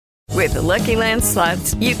With the Lucky Land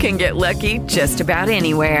Slots, you can get lucky just about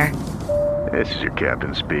anywhere. This is your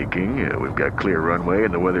captain speaking. We've got clear runway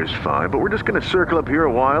and the weather's fine, but we're just going to circle up here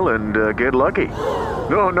a while and get lucky.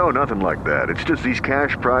 No, nothing like that. It's just these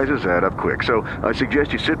cash prizes add up quick. So I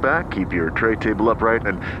suggest you sit back, keep your tray table upright,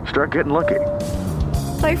 and start getting lucky.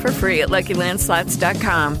 Play for free at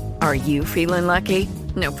LuckyLandSlots.com. Are you feeling lucky?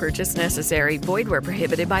 No purchase necessary. Void where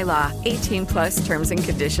prohibited by law. 18+ terms and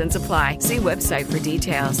conditions apply. See website for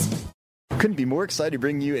details. Couldn't be more excited to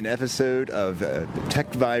bring you an episode of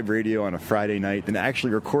Tech Vibe Radio on a Friday night than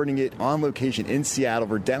actually recording it on location in Seattle.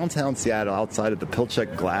 We're downtown Seattle outside of the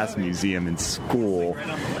Pilchuck Glass Museum and School.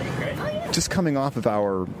 Just coming off of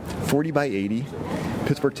our 40 by 80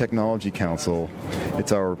 Pittsburgh Technology Council.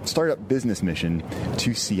 It's our startup business mission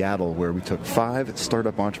to Seattle, where we took 5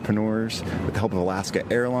 startup entrepreneurs with the help of Alaska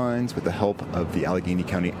Airlines, with the help of the Allegheny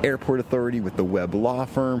County Airport Authority, with the Webb Law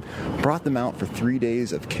Firm, brought them out for 3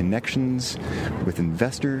 days of connections with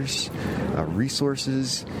investors,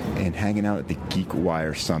 resources, and hanging out at the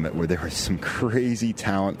GeekWire Summit, where there was some crazy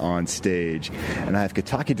talent on stage. And I have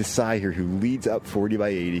Kataki Desai here, who leads up 40 by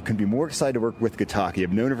 80. Couldn't be more excited to work with Kataki.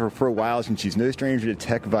 I've known her for a while, and she's no stranger to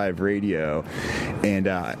Tech Vibe Radio, and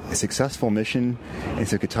a successful mission. And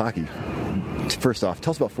so, Kataki, first off,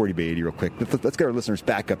 tell us about 40 by 80 real quick. Let's get our listeners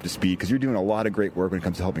back up to speed, because you're doing a lot of great work when it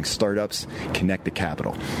comes to helping startups connect to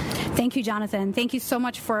capital. Thank you, Jonathan. Thank you so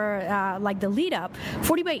much for the lead up.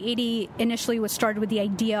 40 by 80 initially was started with the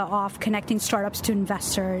idea of connecting startups to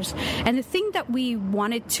investors. And the thing that we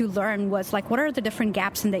wanted to learn was, what are the different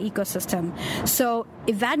gaps in the ecosystem? So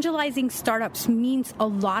evangelizing startups means a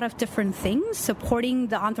lot of different things: supporting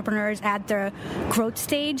the entrepreneurs at their growth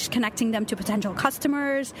stage, connecting them to potential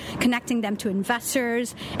customers, connecting them to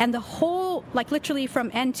investors, and the whole, literally from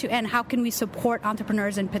end to end, how can we support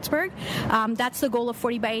entrepreneurs in Pittsburgh? That's the goal of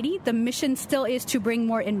 40 by 80. The mission still is to bring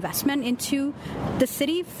more investment into the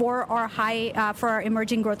city for our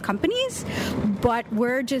emerging growth companies, but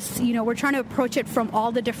we're just, we're trying to approach it from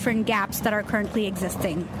all the different gaps that are currently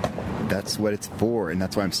existing. That's what it's for, and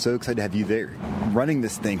that's why I'm so excited to have you there running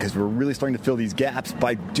this thing, because we're really starting to fill these gaps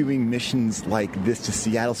by doing missions like this to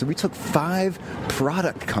Seattle. So we took 5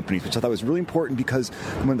 product companies, which I thought was really important, because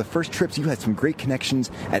one of the first trips you had some great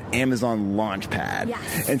connections at Amazon Launchpad.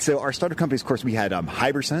 Yes. And so our startup companies, of course, we had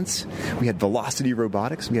HyperSense, we had Velocity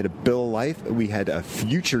Robotics, we had a Bill Life, we had a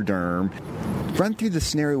FutureDerm. Run through the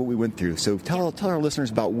scenario what we went through. So tell our listeners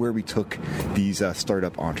about where we took these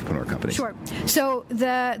startup entrepreneur companies. Sure. So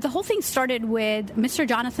the whole thing started with Mr.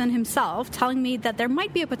 Jonathan himself telling me that there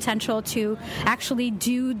might be a potential to actually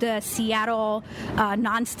do the Seattle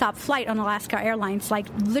nonstop flight on Alaska Airlines,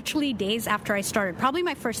 literally days after I started, probably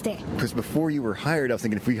my first day. Because before you were hired, I was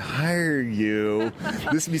thinking, if we hire you,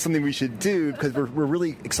 this would be something we should do, because we're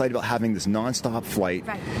really excited about having this nonstop flight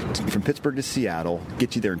from Pittsburgh to Seattle,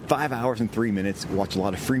 get you there in 5 hours and 3 minutes. Watch a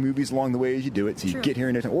lot of free movies along the way as you do it, so you get here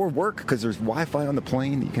and or work, because there's Wi-Fi on the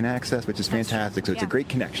plane that you can access, which is fantastic. So it's a great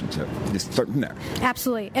connection. So just start from there.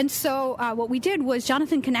 Absolutely. And so what we did was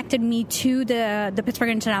Jonathan connected me to the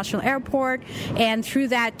Pittsburgh International Airport, and through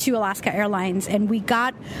that to Alaska Airlines, and we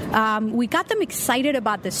got them excited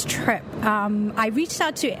about this trip. I reached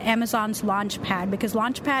out to Amazon's Launchpad, because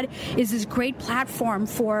Launchpad is this great platform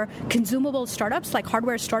for consumable startups, like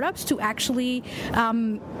hardware startups, to actually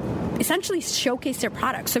essentially showcase their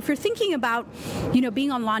products. So if you're thinking about,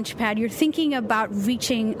 being on Launchpad, you're thinking about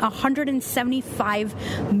reaching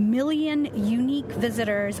 175 million unique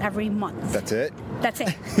visitors every month. That's it? That's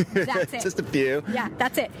it. That's it. Just a few. Yeah,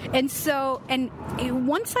 that's it. And so,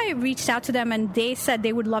 once I reached out to them and they said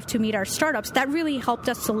they would love to meet our startups, that really helped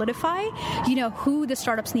us solidify, who the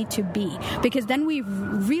startups need to be. Because then we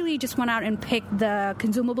really just went out and picked the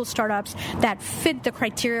consumable startups that fit the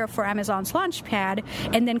criteria for Amazon's Launchpad,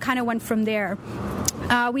 and then kind of went from there.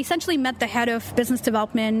 We essentially met the head of business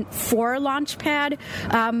development for Launchpad,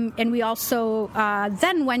 and we also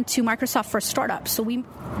then went to Microsoft for Startups. So we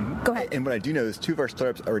go ahead. And what I do know is 2 of our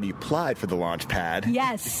startups already applied for the Launchpad.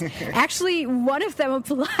 Yes. Actually, one of them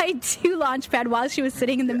applied to Launchpad while she was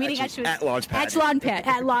sitting in the meeting. At Launchpad.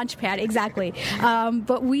 At Launchpad, exactly.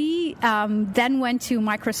 But we then went to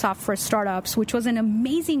Microsoft for Startups, which was an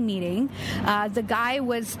amazing meeting. The guy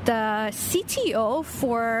was the CTO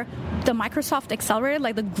for the Microsoft Accelerator,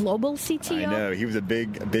 the global CTO. I know. He was a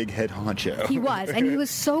big head honcho. He was. And he was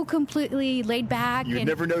so completely laid back. You'd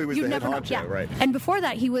never know he was the head honcho, right? And before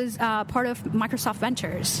that, he was part of Microsoft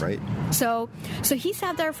Ventures. Right. So he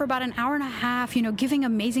sat there for about an hour and a half, giving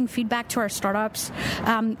amazing feedback to our startups,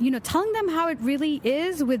 telling them how it really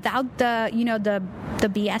is without the the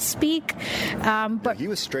BS speak. But he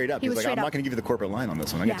was straight up. He was like, I'm not going to give you the corporate line on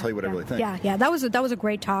this one. I'm going to tell you what I really think. Yeah. That was a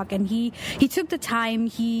great talk, and he took the time.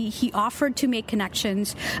 He offered to make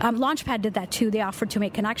connections. Launchpad did that too. They offered to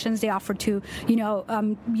make connections. They offered to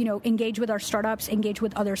engage with our startups, engage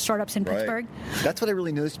with other startups in Pittsburgh. That's what I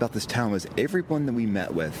really noticed about this town was everyone that we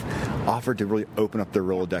met with offered to really open up their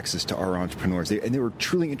Rolodexes to our entrepreneurs. And they were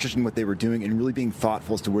truly interested in what they were doing and really being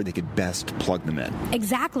thoughtful as to where they could best plug them in.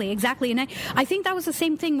 Exactly. And I think that was the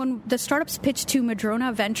same thing when the startups pitched to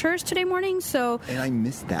Madrona Ventures today morning. And I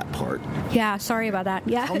missed that part. Yeah, sorry about that.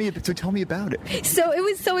 Yeah. Tell me about it. So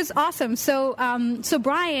it was awesome. So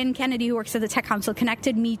Brian Kennedy, who works at the Tech Council,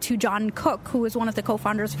 connected me to John Cook, who is one of the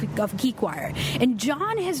co-founders of GeekWire. And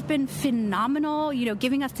John has been phenomenal,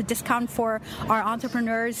 giving us the discount for our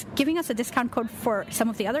entrepreneurs, giving us a discount code for some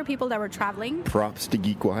of the other people that were traveling. Props to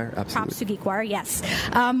GeekWire, absolutely. Props to GeekWire, yes.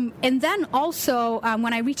 And then also,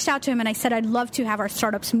 when I reached out to him and I said I'd love to have our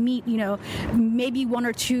startups meet, maybe one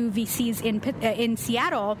or two VCs in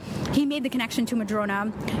Seattle, he made the connection to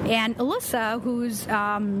Madrona. And Alyssa,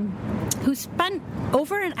 who spent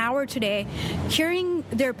over an hour today hearing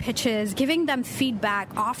their pitches, giving them feedback,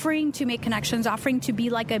 offering to make connections, offering to be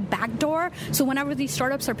like a backdoor. So whenever these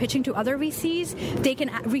startups are pitching to other VCs, they can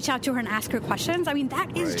reach out to her and ask her questions. I mean,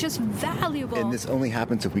 that is just valuable. And this only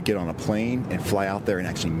happens if we get on a plane and fly out there and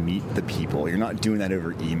actually meet the people. You're not doing that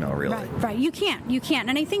over email, really. Right. You can't.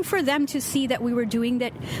 And I think for them to see that we were doing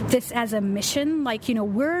this as a mission,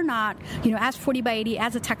 we're not, as 40 by 80,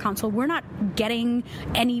 as a tech council, we're not getting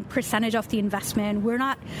any percentage of the investment. We're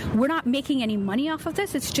not making any money off of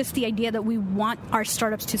this. It's just the idea that we want our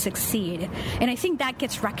startups to succeed. And I think that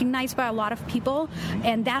gets recognized by a lot of people.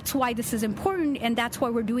 And that's why this is important. And that's why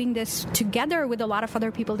we're doing this together with a lot of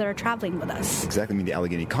other people that are traveling with us. Exactly. I mean, the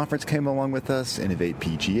Allegheny Conference came along with us. Innovate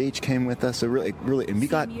PGH came with us. So really, and we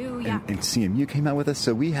and CMU came out with us.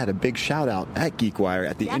 So we had a big shout out at GeekWire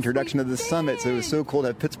at the introduction of the summit. So it was so cool to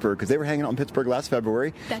have Pittsburgh because they were hanging out in Pittsburgh last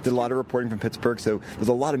February. Did a lot of reporting from Pittsburgh. So there's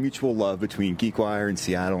a lot of mutual love between GeekWire and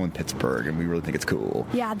Seattle and Pittsburgh. And we really think it's cool.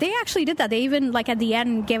 Yeah, they actually did that. They even, at the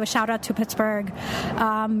end, gave a shout out to Pittsburgh,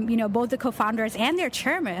 both the co-founders and their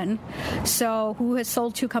chairman, who has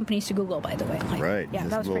sold 2 companies to Google, by the way. Right. Yeah,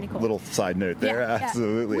 that was pretty cool. Little side note there. Yeah,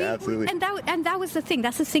 absolutely. And that was the thing.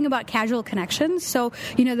 That's the thing about casual connections. So,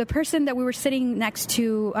 the person that we were sitting next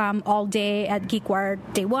to all day at GeekWire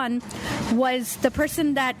Day 1 was the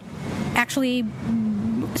person that actually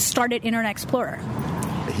started Internet Explorer.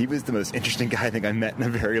 He was the most interesting guy I think I met in a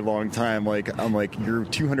very long time. I'm like, your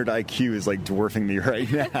 200 IQ is dwarfing me right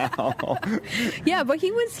now. Yeah, but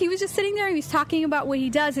he was just sitting there. He was talking about what he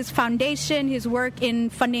does, his foundation, his work in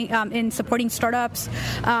funding, in supporting startups,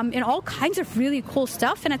 and all kinds of really cool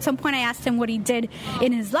stuff. And at some point, I asked him what he did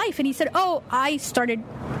in his life, and he said, "Oh, I started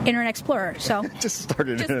Internet Explorer." So just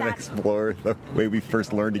started Internet Explorer, the way we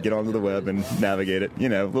first learned to get onto the web and navigate it.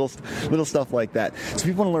 Little stuff like that. So if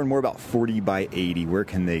you want to learn more about 40 by 80, where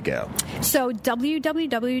can they go? So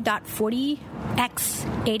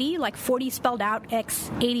www.40x80, like 40 spelled out,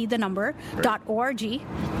 x80 the number, .org.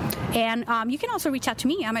 And you can also reach out to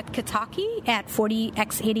me. I'm at Kataki at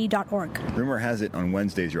 40x80.org. Rumor has it on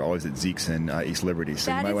Wednesdays you're always at Zeke's in East Liberty,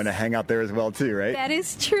 so you might want to hang out there as well too, right? That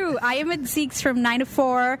is true. I am at Zeke's from 9 to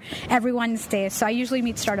 4 every Wednesday, so I usually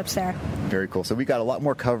meet startups there. Very cool. So we got a lot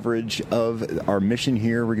more coverage of our mission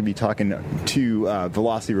here. We're going to be talking to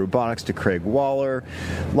Velocity Robotics, to Craig Waller,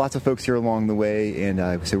 lots of folks here along the way,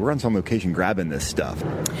 and so we're on some location grabbing this stuff.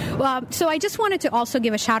 Well, so I just wanted to also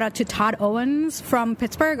give a shout out to Todd Owens from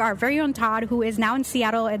Pittsburgh, our very own Todd, who is now in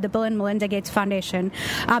Seattle at the Bill and Melinda Gates Foundation.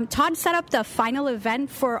 Todd set up the final event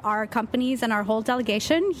for our companies and our whole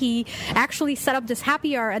delegation. He actually set up this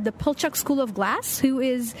happy hour at the Pilchuck School of Glass, who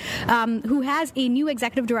has a new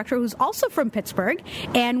executive director who's also from Pittsburgh,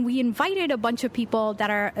 and we invited a bunch of people that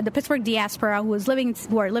are the Pittsburgh diaspora who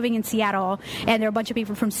are living in Seattle, and there are a bunch of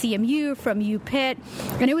people from CMU, from UPitt,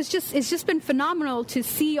 and it's just been phenomenal to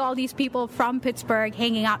see all these people from Pittsburgh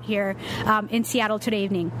hanging out here in Seattle today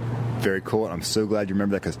evening. Very cool. I'm so glad you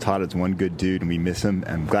remember that because Todd is one good dude and we miss him.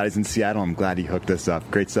 I'm glad he's in Seattle. I'm glad he hooked us up.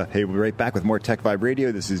 Great stuff. Hey, we'll be right back with more Tech Vibe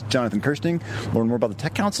Radio. This is Jonathan Kirsting. Learn more about the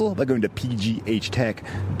Tech Council by going to pghtech.org.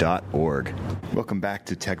 Welcome back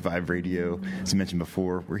to Tech Vibe Radio. As I mentioned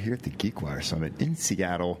before, we're here at the GeekWire Summit in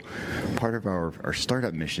Seattle, part of our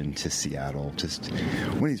startup mission to Seattle. Just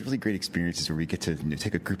one of these really great experiences where we get to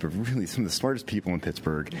take a group of really some of the smartest people in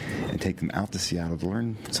Pittsburgh and take them out to Seattle to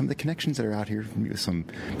learn some of the connections that are out here, meet with some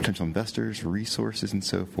potential investors, resources, and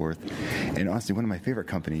so forth. And honestly, one of my favorite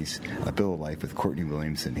companies, A Bill of Life with Courtney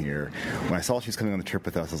Williamson here. When I saw she was coming on the trip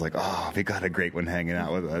with us, I was like, oh, we got a great one hanging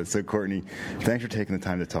out with us. So Courtney, thanks for taking the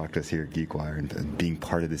time to talk to us here at GeekWire and being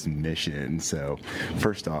part of this mission. So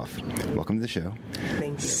first off, welcome to the show.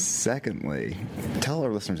 Thank you. Secondly, tell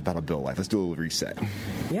our listeners about A Bill of Life. Let's do a little reset.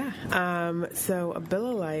 Yeah. So A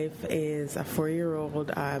Bill of Life is a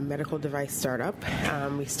 4-year-old medical device startup.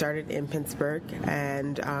 We started in Pittsburgh,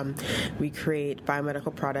 and we create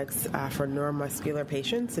biomedical products for neuromuscular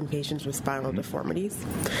patients and patients with spinal deformities.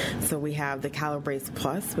 So we have the Calibrace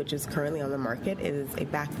Plus, which is currently on the market. It is a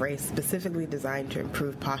back brace specifically designed to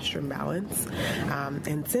improve posture and balance.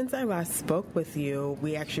 And since I last spoke with you,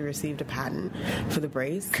 we actually received a patent for the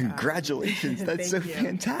brace. Congratulations! That's so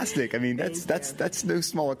fantastic. I mean, that's no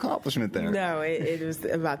small accomplishment there. No, it was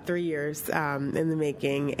about 3 years in the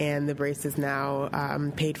making, and the brace is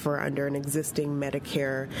now paid for under an existing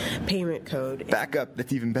Medicare payment code. Back up,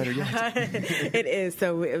 that's even better yet. It is.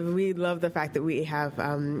 So we love the fact that we have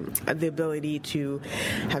the ability to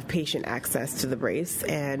have patient access to the brace,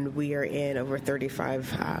 and we are in over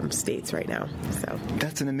 35 states right now. So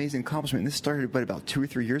that's an amazing accomplishment. And this started, about 2 or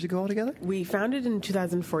 3 years ago altogether? We founded in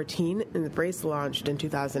 2014, and the brace launched in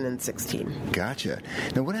 2016. Gotcha.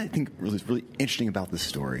 Now, what I think is really interesting about this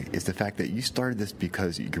story is the fact that you started this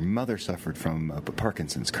because your mother suffered from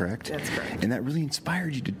Parkinson's, correct? That's correct. And that really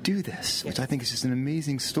inspired you to do this, which I think is just an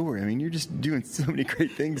amazing story. I mean, you're just doing so many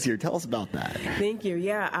great things here. Tell us about that. Thank you.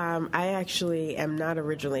 Yeah, I actually am not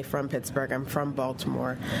originally from Pittsburgh. I'm from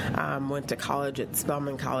Baltimore. Went to college at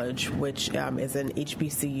Spelman College, which is an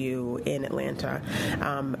HBCU in Atlanta.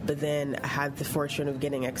 But then I had the fortune of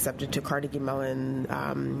getting accepted to Carnegie Mellon,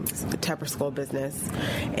 the Tepper School of Business,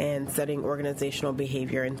 and studying organizational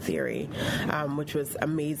behavior and theory, which was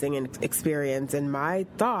amazing experience. And my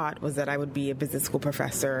thought was that I would be a business school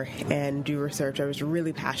professor and do research. I was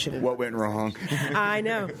really passionate. What went wrong? I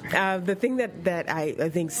know. The thing that I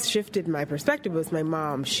think shifted my perspective was my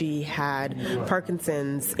mom. She had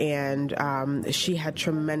Parkinson's, and she had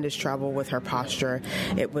tremendous trouble with her posture.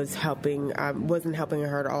 It was wasn't helping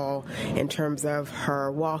her at all in terms of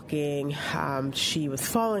her walking. She was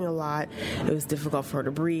falling a lot. It was difficult for her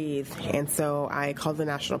to breathe. And so I called the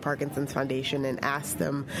National Parkinson's Foundation and asked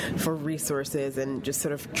them for resources and just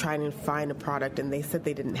sort of trying to find a product. And they said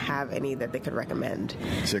they didn't have any that they could recommend.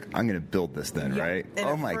 So I'm going to build this then, right? And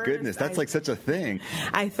oh my goodness, that's like such a thing.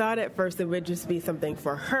 I thought at first it would just be something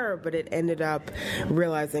for her, but it ended up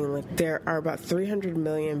realizing like there are about 300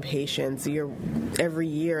 million patients every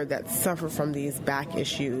year that suffer from these back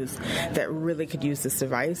issues that really could use this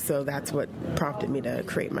device. So that's what prompted me to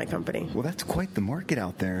create my company. Well, that's quite the market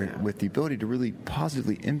out there with the ability to really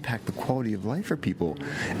positively impact the quality of life for people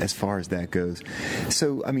as far as that goes.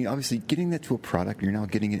 So, I mean, obviously getting that to a product, you're now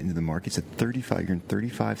getting it into the market. You're in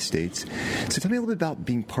 35 states. So tell me a little bit about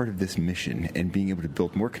being part of this mission and being able to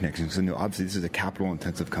build more connections. So, obviously this is a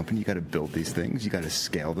capital-intensive company. You got to build these things. You got to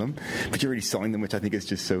scale them. But you're already selling them, which I think is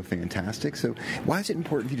just so fantastic. So why is it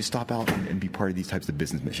important for you to stop out and be part of these types of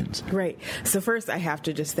business missions? Right. So first, I have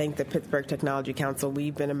to just thank the Pittsburgh Technology Council.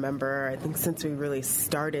 We've been a member, I think, since we really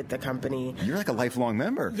started the company. You're like a lifelong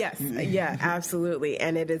member. Yes. Yeah, absolutely.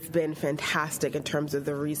 And it has been fantastic in terms of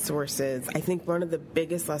the resources. I think one of the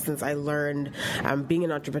biggest lessons I learned being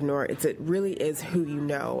an entrepreneur is it really is who you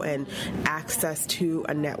know and access to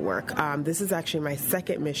a network. This is actually my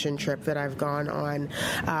second mission trip that I've gone on.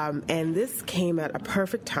 And this came at a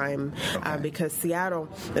perfect time because Seattle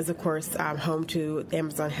is, of course, home to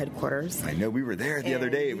Amazon headquarters. I know. We were there the other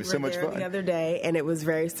day. It was so much fun. The other day, and it was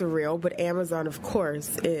very surreal. But Amazon, of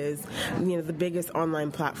course, is the biggest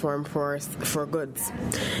online platform for goods,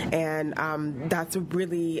 and that's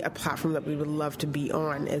really a platform that we would love to be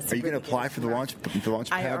on. Are you going to apply for the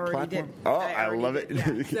Launchpad platform? Did. Oh, I love it.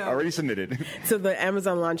 Yeah. So, already submitted. So the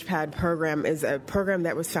Amazon Launchpad program is a program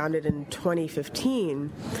that was founded in 2015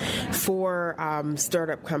 for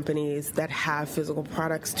startup companies that have physical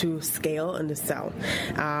products to scale and to sell.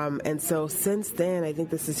 And so since then, I think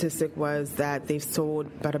the statistic was that they've sold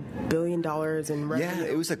about $1 billion in revenue.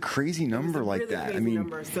 Yeah, it was a crazy number like really that. Crazy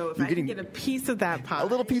number. So if I can get a piece of that pie, a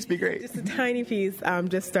little piece would be great. Just a tiny piece,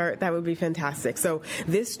 just start. That would be fantastic. So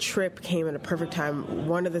this trip came at a perfect time.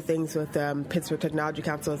 One of the things with Pittsburgh Technology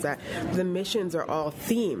Council is that the missions are all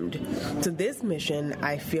themed. So this mission,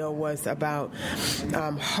 I feel, was about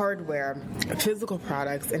hardware, physical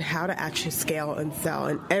products, and how to actually scale and sell.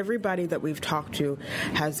 And everybody that we've talked to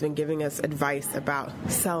has been giving us advice about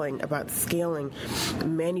selling, about scaling,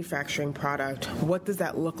 manufacturing product. What does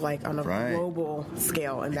that look like on a global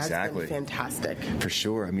scale? And that's been fantastic. For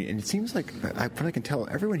sure. I mean, and it seems like, from what I can tell,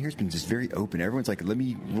 everyone here has been just very open. Everyone entrepreneur's like, let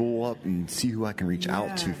me roll up and see who I can reach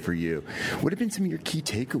out to for you. What have been some of your key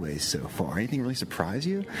takeaways so far? Anything really surprise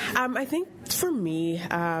you? I think for me,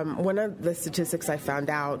 one of the statistics I found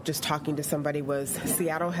out just talking to somebody was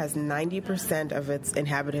Seattle has 90% of its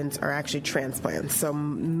inhabitants are actually transplants. So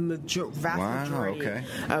vast majority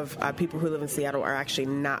of people who live in Seattle are actually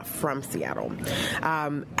not from Seattle.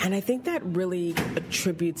 And I think that really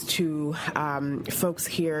attributes to folks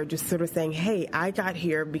here just sort of saying, hey, I got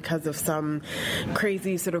here because of some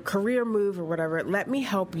crazy sort of career move or whatever. Let me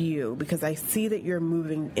help you because I see that you're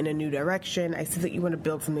moving in a new direction. I see that you want to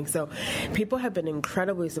build something. So people have been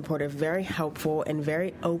incredibly supportive, very helpful, and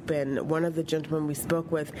very open. One of the gentlemen we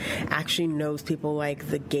spoke with actually knows people like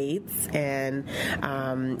the Gates and,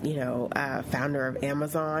 founder of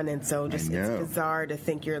Amazon. And so just it's bizarre to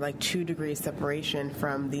think you're like 2 degrees separation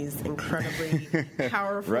from these incredibly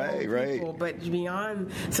powerful people. But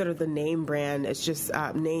beyond sort of the name brand, it's just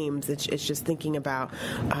names. It's just thinking about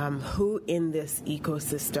who in this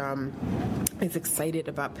ecosystem is excited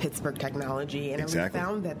about Pittsburgh technology. And we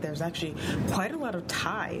found that there's actually quite a lot of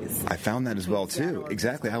ties. I found that as well, too.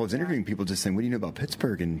 Exactly. I was interviewing people just saying, what do you know about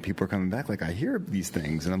Pittsburgh? And people are coming back like, I hear these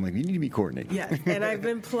things. And I'm like, you need to meet Courtney. Yes. And I've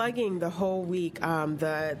been plugging the whole week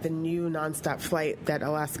the new nonstop flight that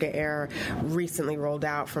Alaska Air recently rolled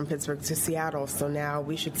out from Pittsburgh to Seattle. So now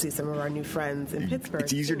we should see some of our new friends in Pittsburgh.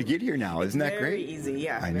 It's easier to get here now. Isn't that great? Very easy,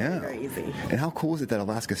 yeah. I know. Very easy. And how cool is it that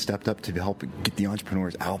Alaska stepped up to help get the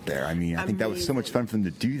entrepreneurs out there? I mean, I think that was so much fun for them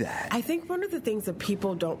to do that. I think one of the things that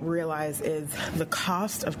people don't realize is the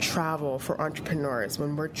cost of travel for entrepreneurs.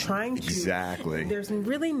 When we're trying to... There's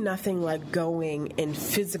really nothing like going and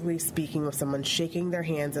physically speaking with someone, shaking their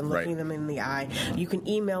hands and looking them in the eye. You can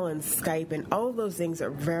email and Skype, and all of those things are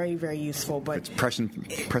very, very useful. But it's press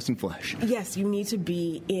and flesh. Yes, you need to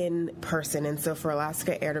be in person. And so for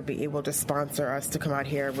Alaska Air to be able to sponsor us to come out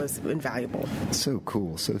here was invaluable. So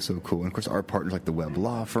cool. So cool. And of course, our partners like the Webb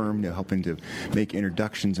Law Firm, helping to make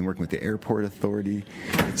introductions and working with the airport authority.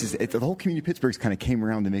 The whole community of Pittsburgh's kind of came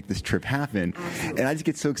around to make this trip happen. Absolutely. And I just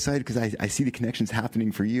get so excited because I see the connections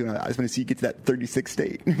happening for you. And I just want to see you get to that 36th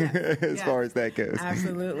state as far as that goes.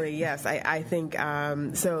 Absolutely. Yes. I think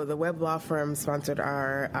so. The Webb Law Firm sponsored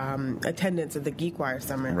our attendance at the GeekWire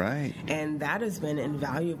Summit. Right. And that has been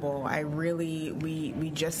invaluable.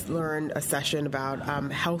 We just learned a session about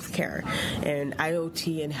healthcare and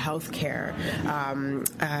IoT and healthcare.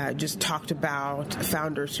 Just talked about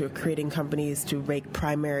founders who are creating companies to make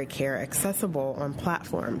primary care accessible on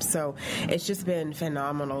platforms. So it's just been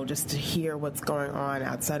phenomenal just to hear what's going on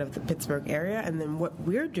outside of the Pittsburgh area and then what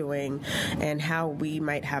we're doing and how we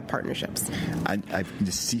might have partnerships. I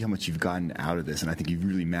just see how much you've gotten out of this, and I think you've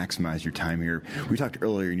really maximized your time here. We talked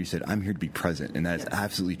earlier, and you said, I'm here to be present, and that's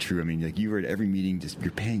absolutely true. I mean, like, you were at every meeting, just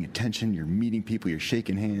you're paying attention, you're meeting people, you're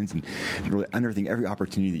shaking hands, and really unearthing every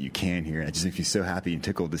opportunity that you can here. And it just makes you so happy and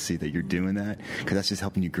tickled to see that you're doing that, because that's just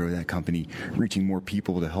helping you grow that company, reaching more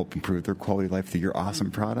people to help improve their quality of life through your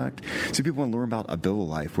awesome product. So if people want to learn about A Bill of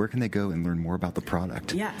Life, where can they go and learn more about the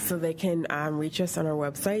product? Yeah, so they can reach us on our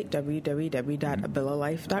website,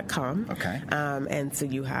 www.abilloflife.com. Okay. And so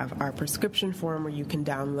you have our prescription form where you can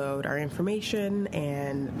download our information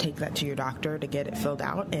and take that to your doctor to get it filled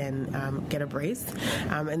out and get a brace.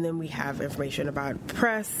 And then we have information about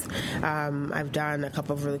press. I've done a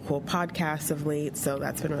couple of really cool podcasts of late, so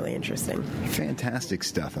that's been really interesting. Fantastic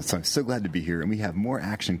stuff. So I'm so glad to be here. And we have more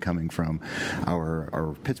action coming from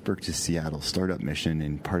our Pittsburgh to Seattle startup mission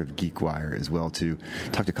and part of GeekWire as well, to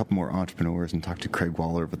talk to a couple more entrepreneurs and talk to Craig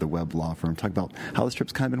Waller of the Webb Law Firm, talk about how this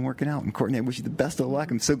trip's kind of been working out. And Courtney, I wish you the best of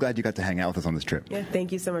luck. I'm so glad you got to hang out with us on this trip. Yeah,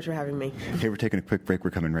 thank you so much for having me. Okay, we're taking a quick break.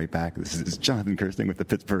 We're coming right back. This is Jonathan Kirsting with the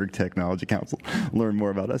Pittsburgh Technology Council. Learn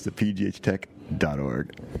more about us at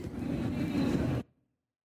pghtech.org.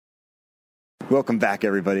 Welcome back,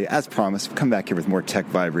 everybody. As promised, we'll come back here with more Tech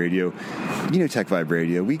Vibe Radio. You know Tech Vibe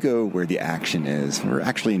Radio, we go where the action is. We're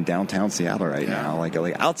actually in downtown Seattle right now, like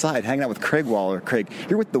outside, hanging out with Craig Waller. Craig,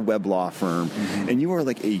 you're with the Webb Law Firm, and you are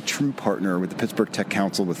like a true partner with the Pittsburgh Tech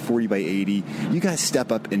Council with 40 by 80. You guys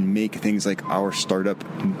step up and make things like our startup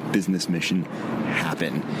business mission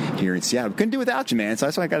happen here in Seattle. We couldn't do it without you, man. So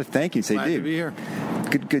that's why I got to thank you and say, Glad dude, to be here.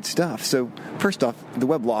 Good stuff. So first off, the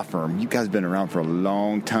Webb Law Firm, you guys have been around for a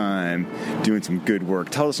long time doing some good work.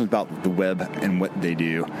 Tell us about the Webb and what they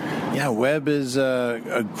do. Yeah, Webb is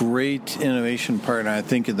a great innovation partner, I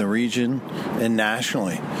think, in the region and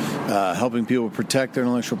nationally, helping people protect their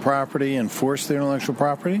intellectual property, enforce their intellectual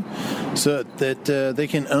property, so that they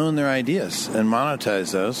can own their ideas and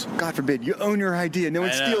monetize those. God forbid you own your idea. No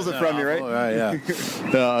one steals it from you, right? Yeah.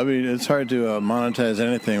 No, I mean, it's hard to monetize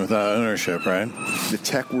anything without ownership, right?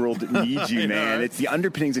 tech world needs you, man. It's the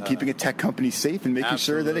underpinnings of keeping a tech company safe and making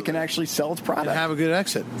sure that it can actually sell its product. And have a good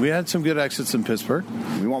exit. We had some good exits in Pittsburgh.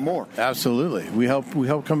 We want more. Absolutely. We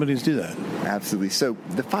help companies do that. Absolutely. So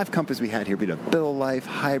the 5 companies we had here, we had Bill Life,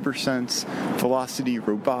 Hypersense, Velocity,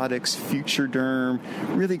 Robotics, FutureDerm,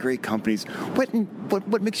 really great companies.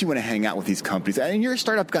 What makes you want to hang out with these companies? And you're a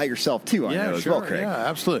startup guy yourself, too, I know, as well, Craig. Yeah,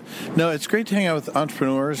 absolutely. No, it's great to hang out with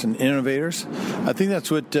entrepreneurs and innovators. I think that's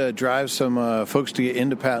what drives some folks to get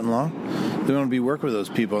into patent law. They want to be working with those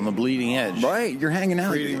people on the bleeding edge. Right, you're hanging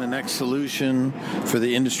out. Creating the next solution for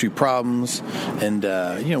the industry problems and,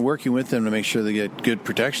 working with them to make sure they get good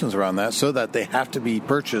protections around that so that they have to be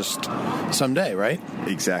purchased someday, right?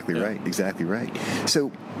 Exactly right.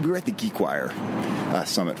 So we were at the GeekWire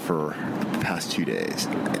Summit for the past 2 days.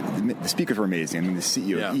 The speakers were amazing. I mean, the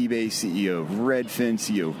CEO of eBay, CEO of Redfin,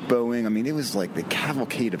 CEO of Boeing. I mean, it was like the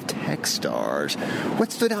cavalcade of tech stars.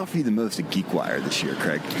 What stood out for you the most at GeekWire this year,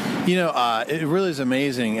 Craig? It really is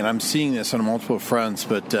amazing, and I'm seeing this on multiple fronts,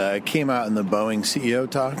 but it came out in the Boeing CEO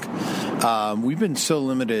talk. We've been so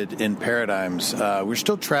limited in paradigms. We're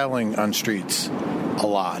still traveling on streets a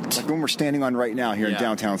lot. Like when we're standing on right now here in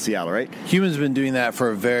downtown Seattle, right? Humans have been doing that for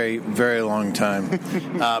a very, very long time.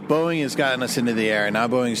 Boeing has gotten us into the air, and now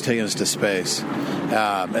Boeing's taking us to space.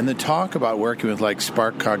 And the talk about working with like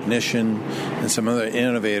Spark Cognition and some other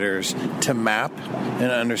innovators to map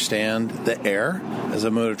and understand the air as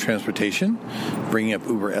a mode of transportation, bringing up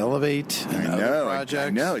Uber Elevate and other projects. I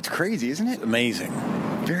know, it's crazy, isn't it? It's amazing.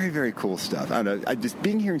 Very, very cool stuff. I don't know. Just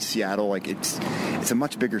being here in Seattle, like it's a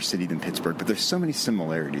much bigger city than Pittsburgh, but there's so many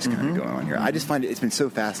similarities kind of going on here. I just find it's been so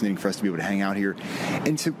fascinating for us to be able to hang out here.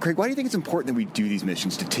 And so, Craig, why do you think it's important that we do these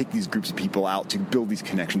missions, to take these groups of people out, to build these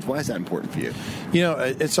connections? Why is that important for you?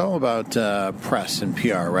 It's all about press and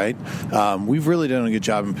PR, right? We've really done a good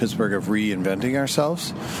job in Pittsburgh of reinventing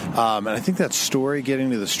ourselves. And I think that story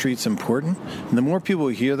getting to the streets is important. And the more people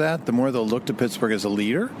hear that, the more they'll look to Pittsburgh as a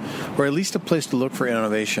leader, or at least a place to look for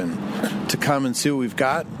innovation, to come and see what we've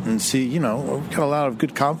got and see, we've got a lot of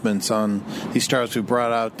good compliments on these startups we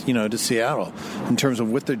brought out, to Seattle in terms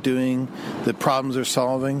of what they're doing, the problems they're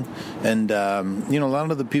solving. And, a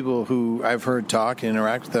lot of the people who I've heard talk and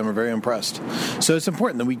interact with them are very impressed. So it's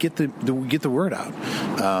important that we get the word out,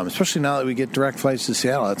 especially now that we get direct flights to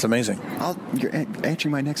Seattle. That's amazing. You're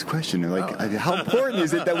answering my next question. How important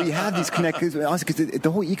is it that we have these connections? Honestly, because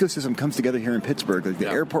the whole ecosystem comes together here in Pittsburgh. Like the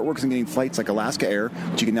airport works on getting flights like Alaska Air,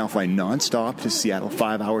 which you can now fly nonstop to Seattle,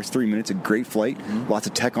 5 hours, 3 minutes, a great flight. Lots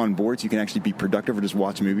of tech on board, so you can actually be productive or just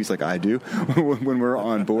watch movies like I do when we're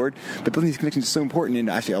on board. But building these connections is so important. And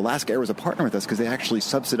actually, Alaska Air was a partner with us because they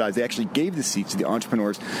actually gave the seats to the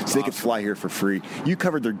entrepreneurs so they could fly here for free. You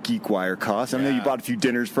covered their GeekWire costs. I know you bought a few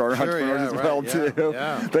dinners for our entrepreneurs as well, too.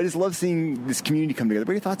 Yeah. But I just love seeing this community come together.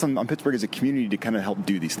 What are your thoughts on Pittsburgh as a community to kind of help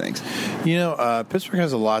do these things? Pittsburgh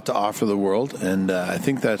has a lot to offer the world, and I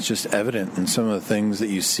think that's just evident in some of the things that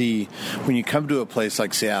you see when you come to a place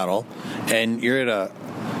like Seattle and you're at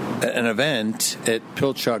an event at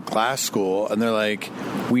Pilchuck Glass School, and they're like,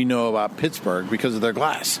 we know about Pittsburgh because of their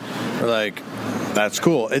glass. They're like, that's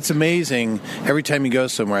cool. It's amazing every time you go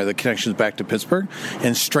somewhere, the connections back to Pittsburgh,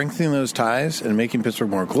 and strengthening those ties and making Pittsburgh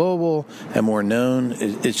more global and more known,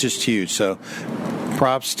 it's just huge. So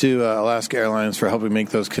props to Alaska Airlines for helping make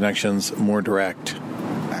those connections more direct.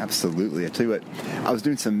 Absolutely. I tell you what, I was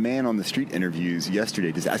doing some man-on-the-street interviews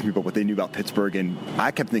yesterday just asking people what they knew about Pittsburgh, and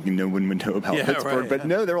I kept thinking no one would know about Pittsburgh. Right, but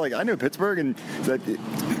no, they were like, I know Pittsburgh, and so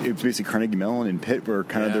it was basically Carnegie Mellon and Pitt were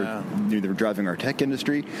kind of they were driving our tech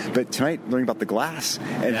industry. But tonight, learning about the glass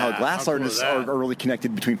and how glass artists are really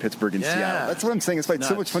connected between Pittsburgh and Seattle. That's what I'm saying. It's like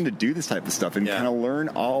so much fun to do this type of stuff and kind of learn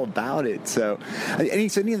all about it. So, any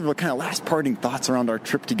other kind of last parting thoughts around our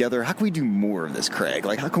trip together? How can we do more of this, Craig?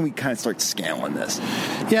 Like, how can we kind of start scaling this?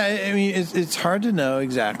 Yeah, I mean, it's hard to know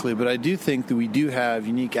exactly, but I do think that we do have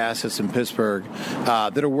unique assets in Pittsburgh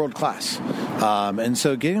that are world-class. And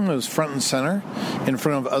so getting those front and center in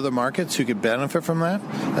front of other markets who could benefit from that,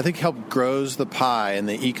 I think grows the pie and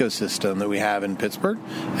the ecosystem that we have in Pittsburgh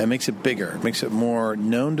and makes it bigger, makes it more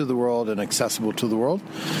known to the world and accessible to the world.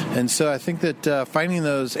 And so I think that finding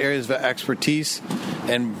those areas of expertise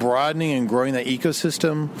and broadening and growing that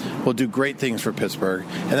ecosystem will do great things for Pittsburgh.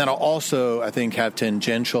 And that'll also, I think, have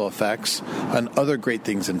tangential effects on other great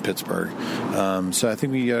things in Pittsburgh. So I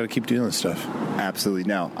think we got to keep doing this stuff. Absolutely.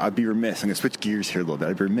 Now, I'd be remiss. I'm going to switch gears here a little bit.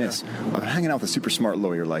 I'd be remiss. I'm hanging out with a super smart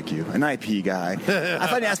lawyer like you, an IP guy. If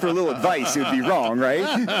I'd ask for a little advice, it would be wrong, right?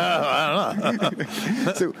 I don't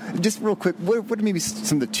know. So, just real quick, what are maybe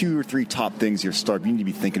some of the 2 or 3 top things you need to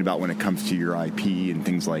be thinking about when it comes to your IP and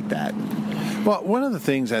things like that? Well, one of the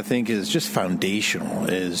things I think is just foundational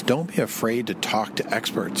is don't be afraid to talk to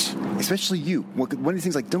experts. Especially you. One of these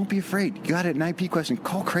things like, don't be afraid. You got an IP question,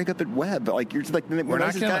 call Craig up at Webb. Like, you're like one of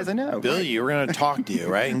those guys I know. Bill you. We're going to talk to you,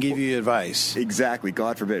 right, and give you advice. Exactly.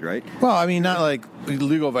 God forbid, right? Well, I mean, not like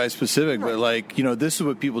legal advice specific, but like, this is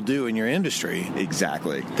what people do in your industry.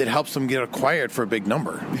 Exactly. That helps them get acquired for a big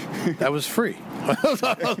number. That was free.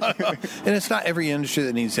 And it's not every industry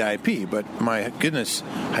that needs the IP, but my goodness,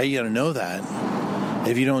 how are you going to know that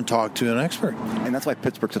if you don't talk to an expert? And that's why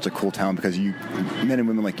Pittsburgh's such a cool town, because you, men and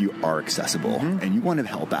women like you, are accessible, and you want to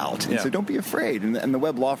help out. And so don't be afraid. And the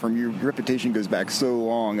Webb Law Firm, your reputation goes back so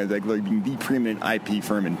long as like being the preeminent IP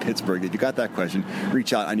firm in Pittsburgh. If you got that question,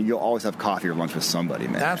 reach out. I mean, you'll always have coffee or lunch with somebody,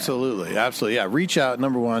 man. Absolutely. Yeah, reach out,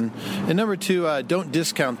 number one. And number two, don't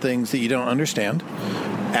discount things that you don't understand.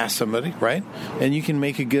 Ask somebody, right? And you can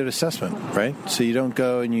make a good assessment, right? So you don't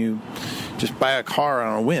go and you just buy a car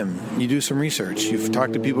on a whim. You do some research. You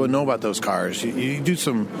talk to people who know about those cars. You do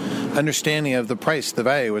some understanding of the price, the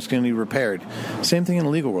value, what's going to be repaired. Same thing in the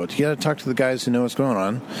legal world. You got to talk to the guys who know what's going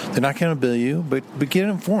on. They're not going to bill you, but get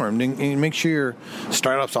informed and make sure your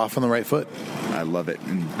startup's off on the right foot. I love it.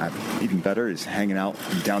 And even better is hanging out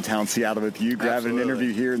in downtown Seattle with you, grabbing an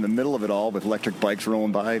interview here in the middle of it all with electric bikes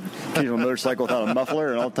rolling by, occasional motorcycle without a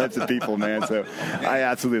muffler, and all types of people, man. So I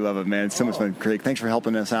absolutely love it, man. It's so much fun. Craig, thanks for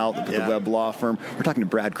helping us out with the Webb Law Firm. We're talking to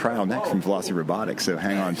Brad Cryle next from Velocity Robotics, so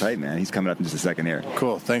hang on tight, man. He's coming up in just a second here.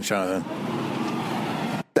 Cool. Thanks, Jonathan.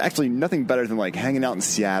 Actually, nothing better than like hanging out in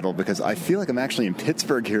Seattle, because I feel like I'm actually in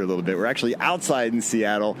Pittsburgh here a little bit. We're actually outside in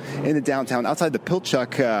Seattle, in the downtown, outside the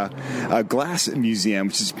Pilchuck Glass Museum,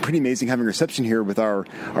 which is pretty amazing, having a reception here with our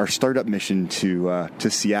startup mission to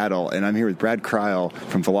Seattle. And I'm here with Brad Cryle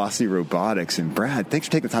from Velocity Robotics. And Brad, thanks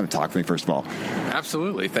for taking the time to talk with me, first of all.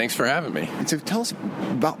 Absolutely. Thanks for having me. And so tell us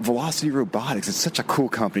about Velocity Robotics. It's such a cool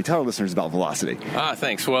company. Tell our listeners about Velocity.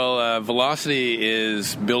 Thanks. Well, Velocity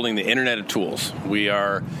is building the Internet of Tools. We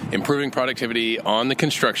are improving productivity on the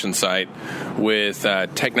construction site with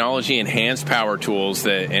technology-enhanced power tools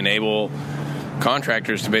that enable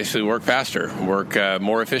contractors to basically work faster, work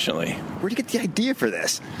more efficiently. Where'd you get the idea for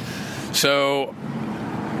this? So,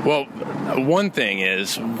 well, one thing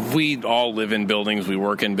is we all live in buildings, we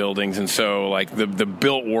work in buildings, and so like the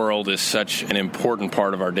built world is such an important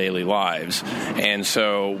part of our daily lives. And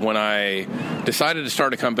so when I decided to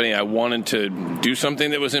start a company, I wanted to do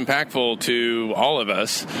something that was impactful to all of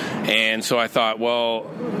us. And so I thought, well,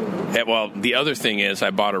 the other thing is I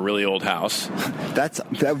bought a really old house. That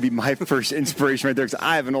would be my first inspiration right there, because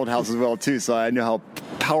I have an old house as well, too, so I know how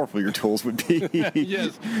powerful your tools would be.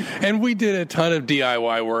 Yes. And we did a ton of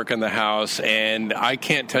DIY work in the house, and I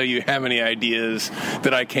can't tell you how many ideas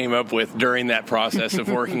that I came up with during that process of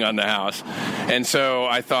working on the house. And so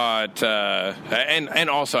I thought, and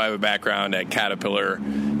also I have a background at Caterpillar,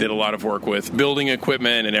 did a lot of work with building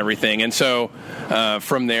equipment and everything. And so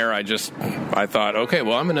from there, I thought, okay,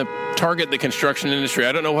 well, I'm going to target the construction industry.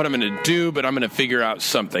 I don't know what I'm going to do, but I'm going to figure out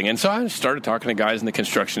something. And so I started talking to guys in the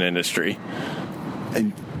construction industry.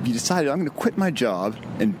 And you decided, I'm going to quit my job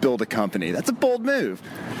and build a company. That's a bold move.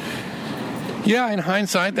 Yeah, in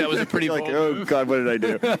hindsight, that was a pretty bold move. Oh, God, what did I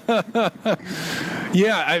do?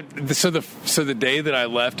 Yeah, so the day that I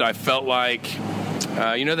left, I felt like,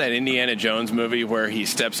 you know that Indiana Jones movie where he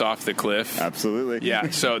steps off the cliff? Absolutely.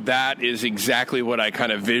 Yeah, so that is exactly what I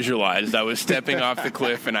kind of visualized. I was stepping off the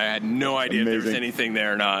cliff, and I had no idea if there was anything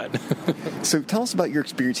there or not. So tell us about your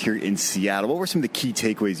experience here in Seattle. What were some of the key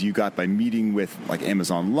takeaways you got by meeting with like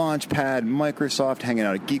Amazon Launchpad, Microsoft, hanging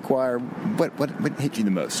out at GeekWire? What hit you the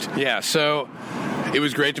most? Yeah, so it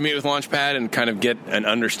was great to meet with Launchpad and kind of get an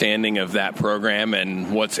understanding of that program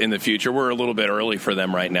and what's in the future. We're a little bit early for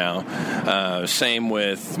them right now. Same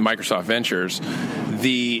with Microsoft Ventures.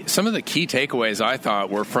 Some of the key takeaways I thought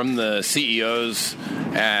were from the CEOs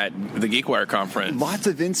at the GeekWire conference. Lots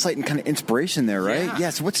of insight and kind of inspiration there, right? Yeah.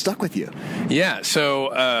 So what stuck with you? Yeah, so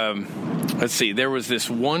let's see. There was this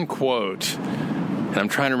one quote, and I'm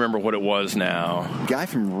trying to remember what it was now. The guy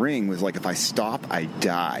from Ring was like, if I stop, I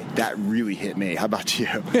die. That really hit me. How about you?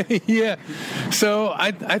 Yeah. So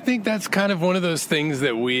I think that's kind of one of those things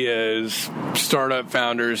that we as startup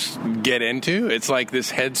founders get into. It's like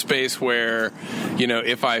this headspace where,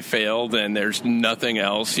 if I fail, then there's nothing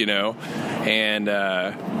else, And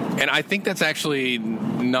I think that's actually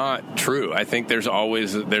not true. I think there's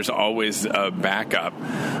always a backup.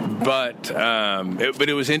 But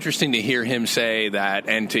it was interesting to hear him say that,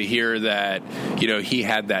 and to hear that, he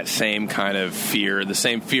had that same kind of fear, the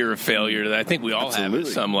same fear of failure that I think we all have at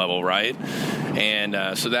some level, right?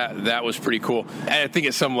 And so that was pretty cool. And I think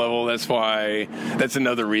at some level that's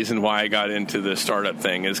another reason why I got into the startup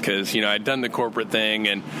thing, is because I'd done the corporate thing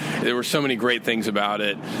and there were so many great things about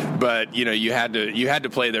it, but you had to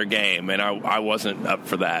play their game, and I wasn't up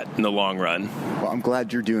for that in the long run. Well, I'm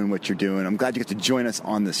glad you're doing what you're doing. I'm glad you get to join us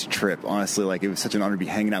on this trip. Honestly, it was such an honor to be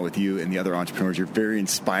hanging out with you and the other entrepreneurs. You're very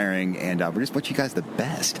inspiring, and we just wish you guys the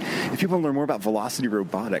best. If people want to learn more about Velocity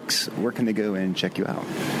Robotics, where can they go and check you out?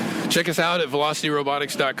 Check us out at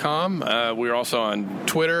velocityrobotics.com. We're also on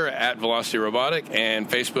Twitter at Velocity Robotic and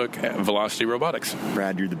Facebook at Velocity Robotics.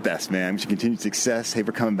 Brad, you're the best, man. Wish you continued success. Hey,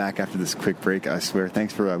 we're coming back after this quick break, I swear.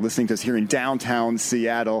 Thanks for listening to us here in downtown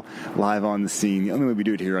Seattle, live on the scene. The only way we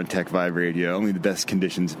do it here on Tech Vibe Radio. Only the best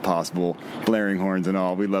conditions possible. Blaring horns and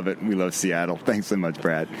all. We love it. We love Seattle. Thanks so much,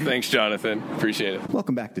 Brad. Thanks, Jonathan. Appreciate it.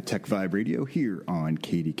 Welcome back to Tech Vibe Radio here on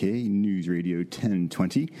KDK News Radio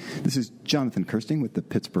 1020. This is Jonathan Kirsting with the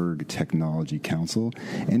Pittsburgh Technology Council.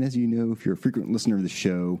 And as you know, if you're a frequent listener of the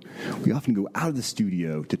show, we often go out of the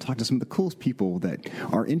studio to talk to some of the coolest people that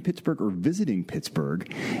are in Pittsburgh or visiting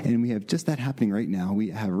Pittsburgh. And we have just that happening right now.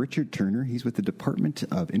 We have Richard Turner. He's with the Department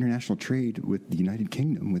of International Trade with the United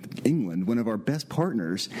Kingdom, with England, one of our best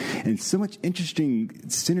partners. And so much interesting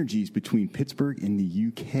synergies between Pittsburgh and the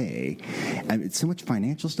UK. And it's so much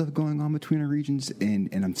financial stuff going on between our regions. And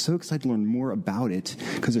I'm so excited to learn more about it,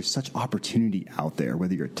 because there's such opportunity out there.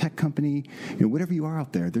 Whether you're a tech company, whatever you are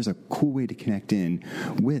out there, there's a cool way to connect in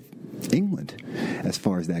with England as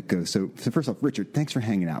far as that goes. So first off, Richard, thanks for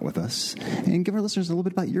hanging out with us, and give our listeners a little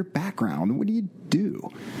bit about your background. What do you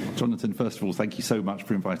do? Jonathan, first of all, thank you so much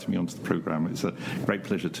for inviting me onto the program. It's a great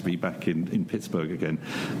pleasure to be back in Pittsburgh again.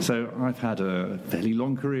 So I've had a fairly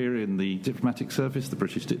long career in the diplomatic service, the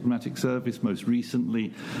British diplomatic service. Most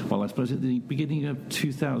recently, I suppose at the beginning of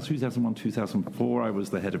 2001, 2004, I was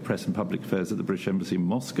the head of press and public affairs at the British Embassy in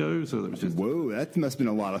Moscow. So that was just... Whoa, that must have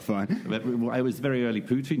been a lot of fun. I was very early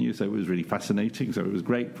Putin, so it was really fascinating. So it was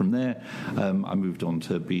great. From there, I moved on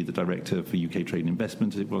to be the director for UK Trade and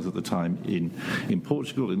Investment, as it was at the time, in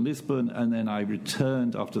Portugal, in Lisbon. And then I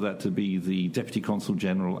returned after that to be the Deputy Consul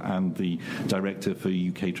General and the Director for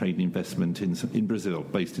UK Trade and Investment in Brazil,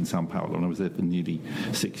 based in Sao Paulo. And I was there for nearly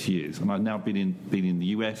 6 years. And I've now been in the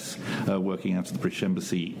US, working out of the British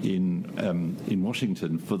Embassy in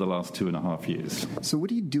Washington for the last 2.5 years. So what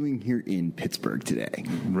are you doing here in Pittsburgh today?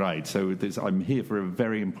 Right. So I'm here for a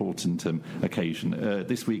very important occasion.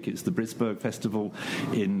 This week it's the Britsburg Festival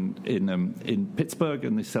in Pittsburgh,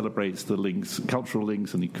 and this celebrates the cultural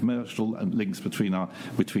links and the commercial links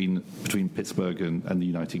between Pittsburgh and the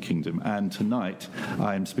United Kingdom. And tonight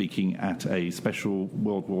I am speaking at a special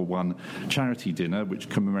World War I charity dinner, which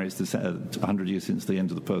commemorates the 100 years since the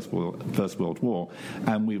end of the First World War,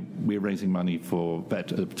 and we're raising money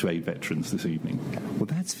to aid veterans this evening. Well,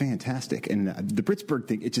 that's fantastic. And the Britsburg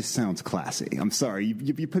thing, it just sounds classy. I'm sorry,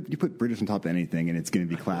 you put British on top of anything, and it's going to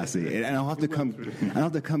be classy. And I'll have to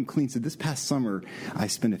come clean. So this past summer, I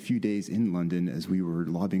spent a few days in London as we were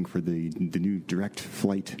lobbying for the new direct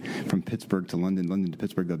flight from Pittsburgh to London to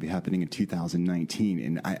Pittsburgh that'll be happening in 2019.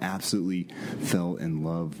 And I absolutely fell in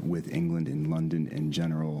love with England and London in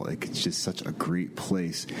general. It's just such a great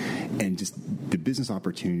place, and just the business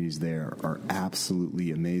opportunities there are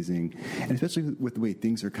absolutely amazing. And especially with the way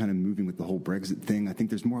things are kind of moving with the whole Brexit thing, I think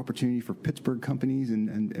there's more opportunity for Pittsburgh companies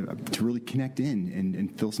and to really connect in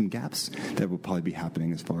and fill some gaps that will probably be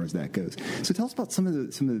happening as far as that goes. So tell us about some of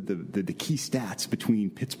the key stats between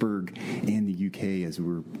Pittsburgh and the UK, as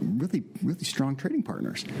we're really, really strong trading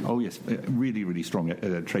partners. Oh yes, really, really strong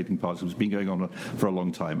trading partners. It's been going on for a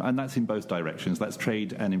long time, and that's in both directions. That's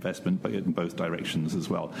trade and investment, but in both directions as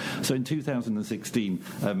well. So in 2016,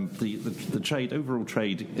 the overall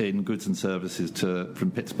trade in goods and services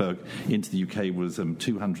from Pittsburgh into the UK was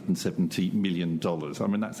 $270 million. I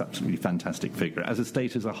mean, that's absolutely fantastic figure. As a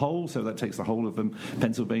state as a whole, so that takes the whole of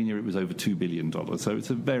Pennsylvania, it was over $2 billion. So it's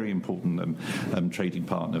a very important trading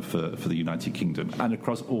partner for the United Kingdom, and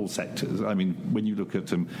across all sectors. I mean, when you look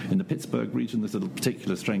at in the Pittsburgh region, there's a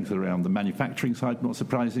particular strength around the manufacturing side, not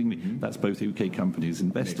surprisingly. Mm-hmm. That's both UK companies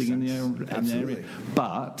investing in the area.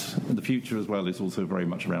 But the future as well is also very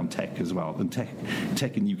much around tech as well. And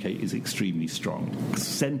tech in the UK is extremely strong.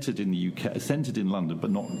 Centred in the UK, centred in London,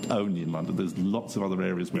 but not only in London. There's lots of other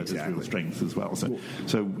areas where there's real strength as well. So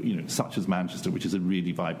such as Manchester, which is a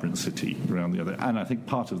really vibrant city around the other. And I think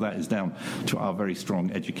part of that is down to our very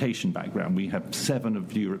strong education background. We have 7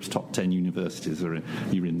 of Europe's top 10 universities are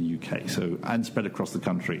here in the UK, and spread across the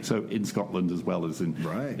country. So in Scotland as well as in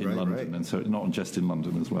London. Right. And so not just in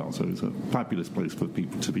London as well. So it's a fabulous place for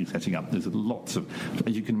people to be setting up. There's lots of,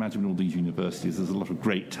 as you can imagine, in all these universities, there's a lot of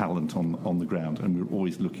great talent on the ground, and we're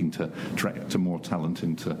always looking to attract more talent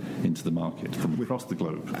into the market from across the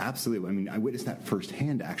globe. Absolutely. I mean, I witnessed that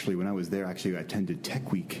firsthand, actually, when I was there. Actually, I attended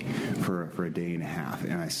Tech Week for a day and a half,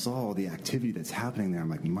 and I saw the activity that's happening there. I'm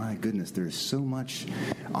like, my goodness, there's so much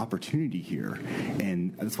opportunity here,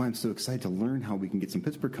 and that's why I'm so excited to learn how we can get some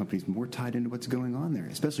Pittsburgh companies more tied into what's going on there,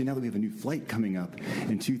 especially now that we have a new flight coming up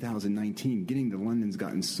in 2019. Getting to London's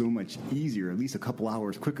gotten so much easier, at least a couple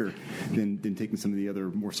hours quicker than taking some of the other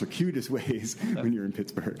more circuitous ways when you're in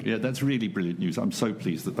Pittsburgh. Yeah, that's really brilliant news. I'm so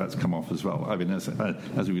pleased that that's come off as well. I mean, as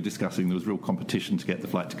we were discussing, there was real competition to get the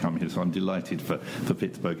flight to come here, so I'm delighted for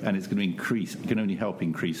Pittsburgh, and it's going to increase, it can only help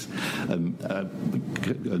increase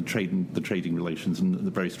the trading relations and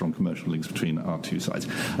the very strong commercial links between our two sides.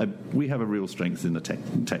 We have a real strength in the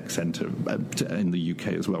tech centre in the UK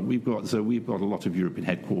as well. We've got a lot of European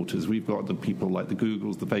headquarters. We've got the people like the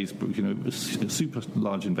Googles, the Facebook, super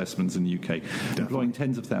large investments in the UK, employing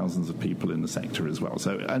tens of thousands of people in the sector as well.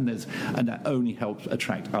 So and that only helps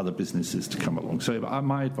attract other businesses to come along. So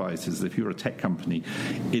my advice is that if you're a tech company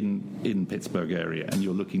in Pittsburgh area and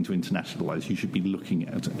you're looking to internationalise, you should be looking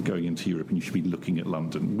at going into Europe, and you should be looking at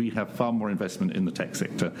London. We have far more investment in the tech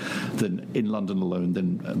sector than in London alone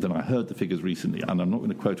than I heard the figures recently, and I'm not going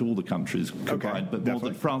to quote all the countries combined, but more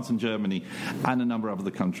than France and Germany and a number of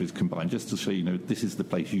other countries combined, just to show this is the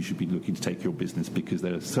place you should be looking to take your business, because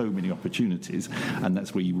there are so many opportunities, and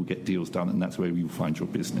that's where you will get deals done, and that's where you will find your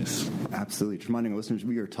business. Absolutely. Reminding our listeners,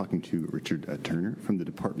 we are talking to Richard Turner from the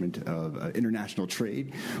Department of International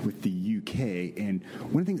Trade with the UK, and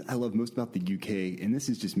one of the things I love most about the UK, and this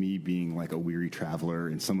is just me being like a weary traveler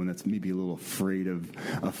and someone that's maybe a little afraid of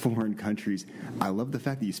foreign countries, I love the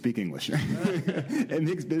fact that you speak English. It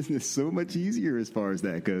makes business so much easier as far as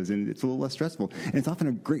that goes, and it's a little less stressful. And it's often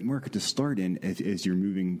a great market to start in as you're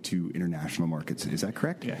moving to international markets. Is that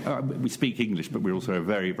correct? Yeah. We speak English, but we're also a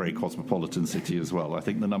very, very cosmopolitan city as well. I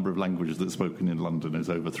think the number of languages that's spoken in London is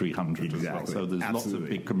over 300 as well. So there's lots of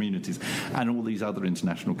big communities. And all these other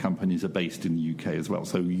international companies are based in the UK as well.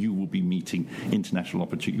 So you will be meeting international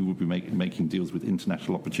opportunities. You will be making deals with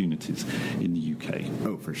international opportunities in the UK.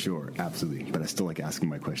 Oh, for sure. Absolutely. But I still like asking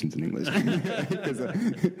my questions in English. But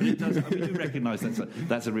it does. We do recognise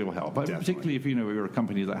that's a real help. Particularly if you're a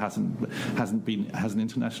company that hasn't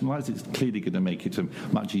internationalised, it's clearly going to make it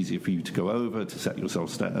much easier for you to go over, to set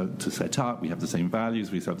yourself to set up. We have the same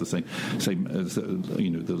values. We have the same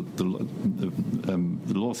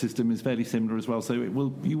the law system is fairly similar as well. So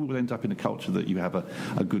you will end up in a culture that you have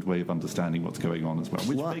a good way of understanding what's going on as well,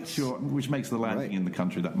 which makes the landing in the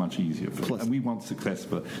country that much easier for you. And we want success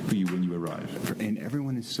for you when you arrive. And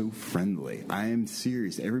everyone is so friendly. I am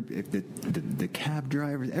serious. The cab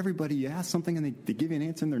drivers, everybody, you ask something and they give you an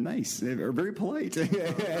answer and they're nice. They're very polite.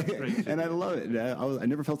 And I love it. I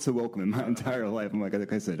never felt so welcome in my entire life. I'm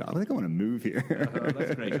like I said, I think I want to move here.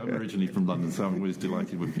 That's great. I'm originally from London, so I'm always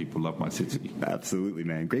delighted when people love my city. Absolutely,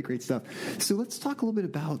 man. Great stuff. So let's talk a little bit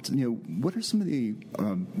about, what are some of the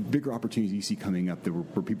bigger opportunities you see coming up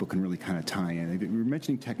where people can really kind of tie in? We were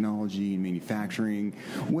mentioning technology and manufacturing.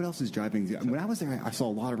 What else is driving? When I was there, I saw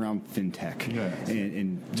a lot around fintech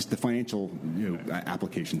and just the financial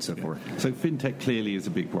applications and so forth. So fintech clearly is a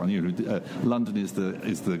big one. London is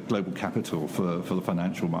the global capital for the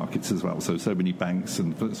financial markets as well. So many banks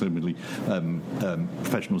and so many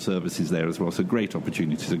professional services there as well. So great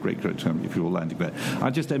opportunities, a great time if you're landing there. I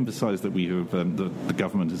just emphasise that we have the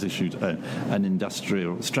government has issued an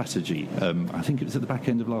industrial strategy. I think it was at the back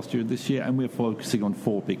end of last year and this year, and we're focusing on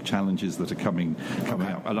 4 big challenges that are coming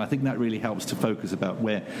up. And I think that really helps to focus about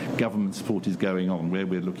where government support is going on, where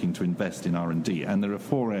we're looking to invest in R&D. And there are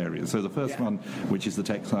 4 areas. So the first one, which is the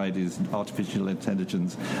tech side, is artificial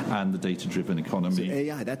intelligence and the data-driven economy. So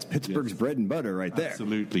AI, that's Pittsburgh's bread and butter right there.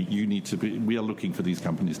 Absolutely. We are looking for these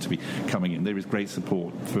companies to be coming in. There is great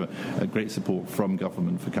support from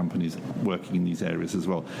government for companies working in these areas as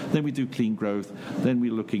well. well. Then we do clean growth. Then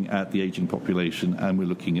we're looking at the aging population, and we're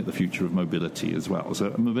looking at the future of mobility as well.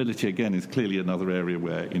 So mobility, again, is clearly another area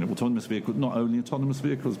where, autonomous vehicles, not only autonomous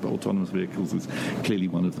vehicles, but autonomous vehicles is clearly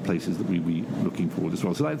one of the places that we'll be looking forward as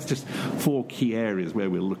well. So that's just 4 key areas where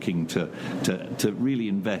we're looking to really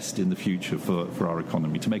invest in the future for our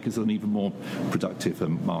economy, to make us an even more productive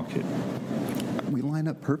market. We line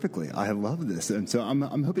up perfectly. I love this. And so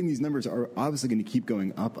I'm hoping these numbers are obviously going to keep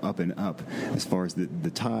going up and up as far as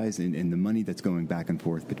the ties and the money that's going back and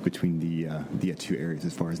forth between the 2 areas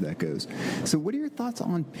as far as that goes. So what are your thoughts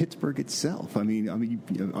on Pittsburgh itself? I mean,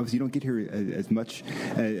 obviously you don't get here as much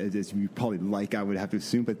as you probably like, I would have to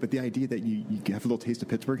assume, but the idea that you have a little taste of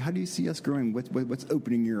Pittsburgh, how do you see us growing? What's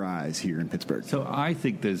opening your eyes here in Pittsburgh? So I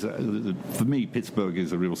think for me, Pittsburgh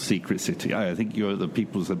is a real secret city. I think the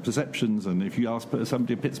people's perceptions, and if you ask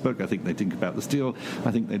somebody in Pittsburgh, I think they think about the steel. I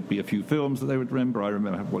think there'd be a few films that they would remember. I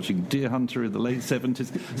remember watching Deer Hunter in the late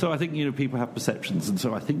 70s. So I think, people have perceptions. And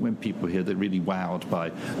so I think when people hear, they're really wowed by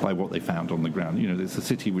what they found on the ground. It's a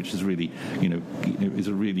city which is really, is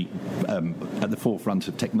a really at the forefront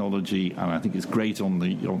of technology. And I think it's great on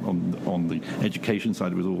the education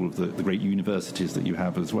side with all of the great universities that you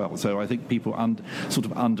have as well. So I think people sort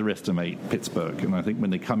of underestimate Pittsburgh. And I think when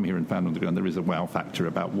they come here and found on the ground, there is a wow factor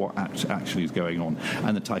about what actually is going on,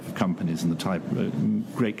 and the type of companies and the type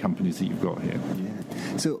of great companies that you've got here.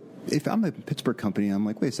 Yeah. So if I'm a Pittsburgh company, I'm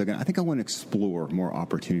like, wait a second, I think I want to explore more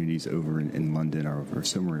opportunities over in London or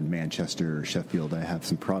somewhere in Manchester or Sheffield. I have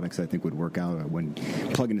some products I think would work out when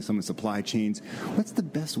plug into some of the supply chains. What's the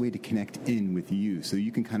best way to connect in with you so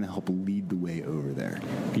you can kind of help lead the way over there?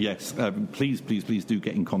 Yes, please do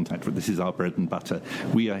get in contact. This is our bread and butter.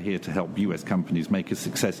 We are here to help US companies make a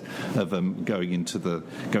success of going into the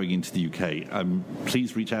UK.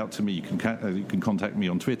 Please reach out to me. You can contact me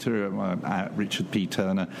on Twitter at Richard P.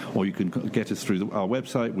 Turner, or you can get us through our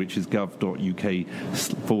website, which is gov.uk/FCO.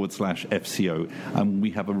 And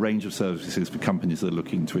we have a range of services for companies that are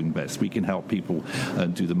looking to invest. We can help people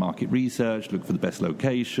do the market research, look for the best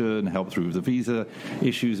location, help through the visa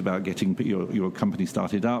issues about getting your company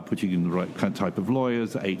started up, putting in the right type of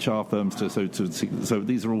lawyers, HR firms. So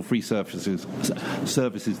these are all free services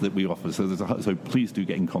that we offer. So please do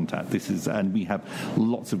get in contact. And we have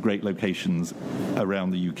lots of great locations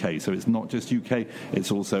around the UK. So it's not just UK,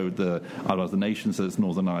 it's also our other nations, so it's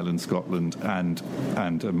Northern Ireland, Scotland, and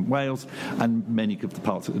Wales, and many of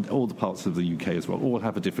all the parts of the UK as well, all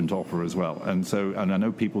have a different offer as well. And I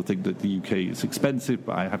know people think that the UK is expensive,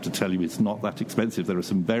 but I have to tell you it's not that expensive. There are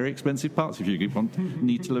some very expensive parts if you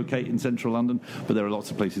need to locate in central London, but there are lots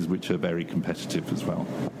of places which are very competitive as well.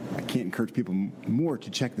 I can't encourage people more to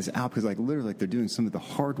check this out because literally they're doing some of the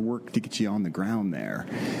hard work to get you on the ground there.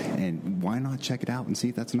 And why not check it out and see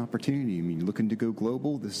if that's an opportunity? I mean, looking to go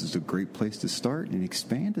global, this is a great place to start and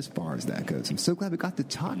expand as far as that goes. I'm so glad we got to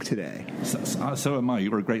talk today. So am I.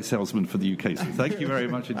 You're a great salesman for the UK, so thank you very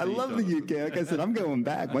much indeed. I love the UK. Like I said, I'm going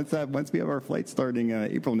back. Once we have our flight starting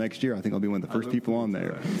April next year, I think I'll be one of the first people on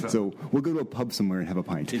there. So we'll go to a pub somewhere and have a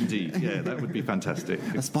pint. Indeed. Yeah, that would be fantastic.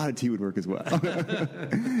 A spotted tea would work as well.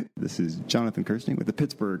 This is Jonathan Kirsting with the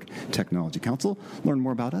Pittsburgh Technology Council. Learn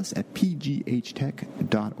more about us at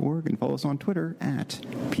pghtech.org and follow us on Twitter at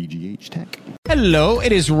pghtech. Hello,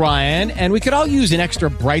 it is Ryan, and we could all use an extra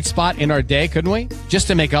bright spot in our day, couldn't we? Just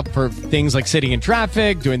to make up for things like sitting in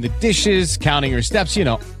traffic, doing the dishes, counting your steps,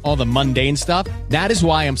 all the mundane stuff. That is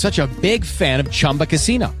why I'm such a big fan of Chumba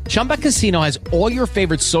Casino. Chumba Casino has all your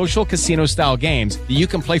favorite social casino-style games that you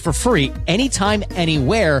can play for free anytime,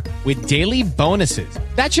 anywhere with daily bonuses.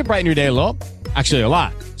 That should brighten your day a little. Actually, a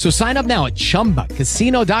lot. So sign up now at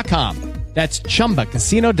ChumbaCasino.com. That's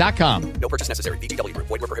ChumbaCasino.com. No purchase necessary. VGW Group.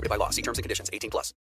 Void where prohibited by law. See terms and conditions. 18+.